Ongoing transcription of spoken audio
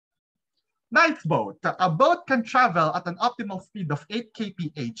Ninth boat. A boat can travel at an optimal speed of 8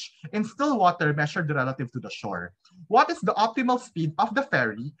 kph in still water measured relative to the shore. What is the optimal speed of the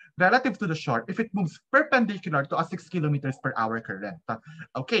ferry relative to the shore if it moves perpendicular to a 6 kilometers per hour current?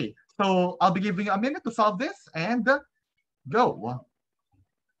 Okay, so I'll be giving you a minute to solve this and go.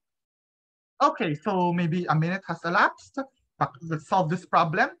 Okay, so maybe a minute has elapsed. Let's solve this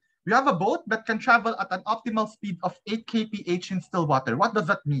problem. We have a boat that can travel at an optimal speed of 8 kph in still water. What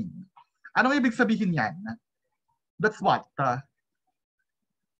does that mean? Anong ibig sabihin yan? That's what?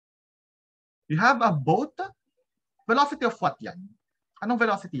 You have a boat. Velocity of what yan? Anong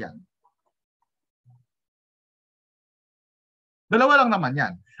velocity yan? Dalawa lang naman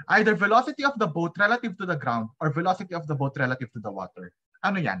yan. Either velocity of the boat relative to the ground or velocity of the boat relative to the water.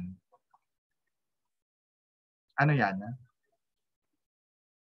 Ano yan? Ano yan?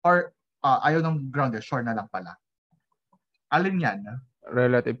 Or ayaw ng ground, shore na lang pala. Alin yan?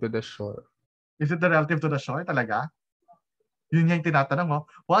 Relative to the shore. Is it the relative to the shore talaga? Yun yung tinatanong mo.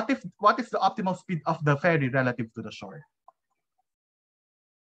 What is the optimal speed of the ferry relative to the shore?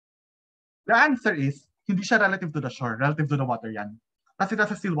 The answer is, hindi siya relative to the shore, relative to the water yan. Kasi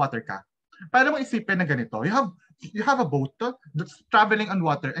nasa still water ka. Para mo isipin na ganito, you have a boat that's traveling on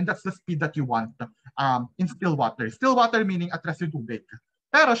water and that's the speed that you want in still water. Still water meaning atras yung tubig.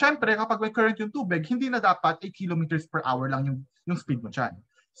 Pero syempre, kapag may current yung tubig, hindi na dapat 8 kilometers per hour lang yung speed mo dyan.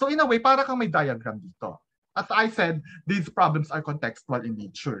 So in a way, para kang may diagram dito. As I said, these problems are contextual in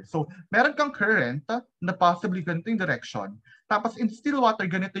nature. So meron kang current na possibly ganito yung direction. Tapos in still water,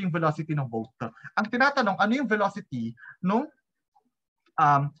 ganito yung velocity ng boat. Ang tinatanong, ano yung velocity nung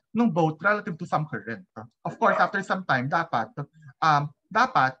boat relative to some current? Of course, after some time, dapat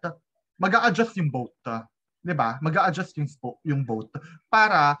mag-a-adjust yung boat. Diba? Mag-a-adjust yung boat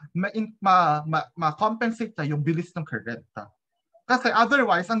para ma-compensate na yung bilis ng current. Kasi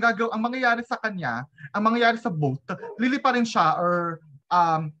otherwise, ang mangyayari sa kanya, ang mangyayari sa boat, lilipa rin siya or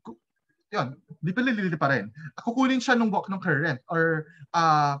yun, di pa lilipa rin. Kukunin siya ng walk ng current or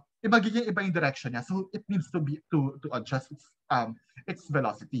magiging iba yung direction niya. So it needs to adjust its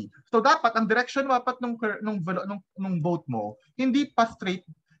velocity. So dapat ang direction dapat nung boat mo hindi pa straight.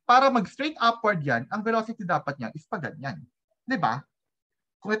 Para mag-straight upward yan, ang velocity dapat niya is pa ganyan. 'Di ba?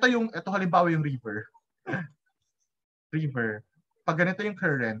 Kung ito halimbawa yung river. Pag ganito yung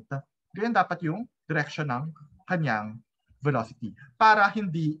current, ganyan dapat yung direction ng kanyang velocity para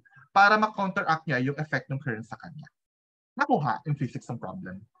ma-counteract niya yung effect ng current sa kanya. Nakuha yung physics ng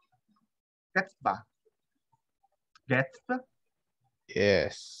problem. Gets ba? Gets?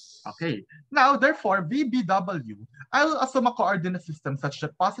 Yes. Okay. Now, therefore, VBW, I will assume a coordinate system such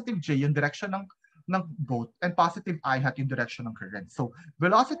that positive J yung direction ng boat and positive I hat yung direction ng current. So,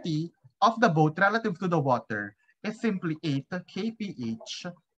 velocity of the boat relative to the water is simply 8 kph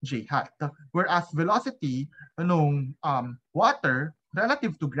J hat. Whereas velocity nung water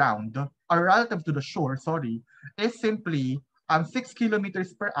relative to ground or relative to the shore, is simply 6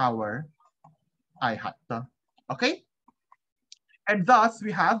 kilometers per hour I hat. Okay? And thus,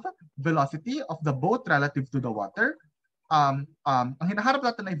 we have velocity of the boat relative to the water. Ang hinaharap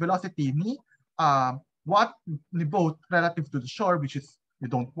natin ay velocity ni boat relative to the shore, which is, you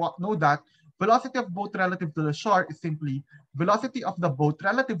don't know that. Velocity of boat relative to the shore is simply velocity of the boat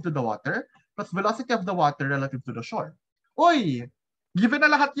relative to the water plus velocity of the water relative to the shore. Uy! Given na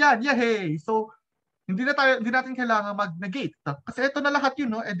lahat yan! Yay! So, hindi natin kailangan mag-negate. Kasi ito na lahat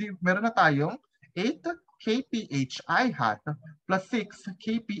yun, no? Edi meron na tayong 8 kph I hat plus 6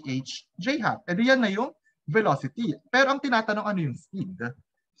 kph J hat. E yan na yung velocity. Pero ang tinatanong, ano yung speed?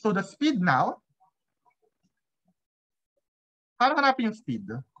 So the speed now, para hanapin yung speed,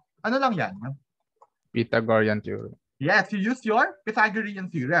 ano lang yan? Pythagorean theorem. Yes, you use your Pythagorean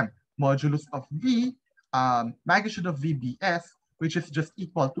theorem. Modulus of V, magnitude of VBS, which is just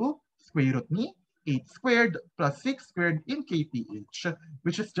equal to square root ni 8 squared plus 6 squared in kph,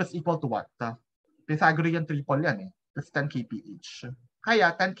 which is just equal to what? Pythagorean triple yan eh. That's 10 kph.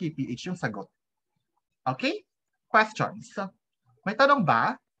 Kaya 10 kph yung sagot. Okay? Questions? May tanong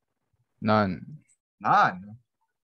ba? None. None.